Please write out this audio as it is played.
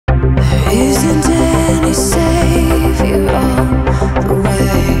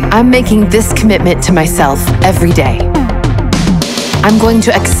I'm making this commitment to myself every day. I'm going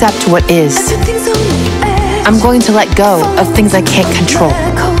to accept what is. I'm going to let go of things I can't control.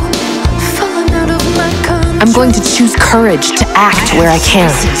 I'm going to choose courage to act where I can.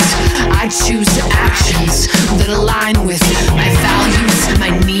 I choose actions that align with my values and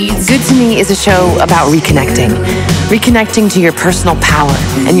my needs. Good to Me is a show about reconnecting. Reconnecting to your personal power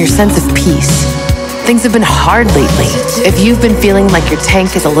and your sense of peace. Things have been hard lately. If you've been feeling like your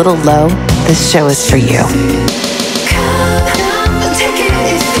tank is a little low, this show is for you.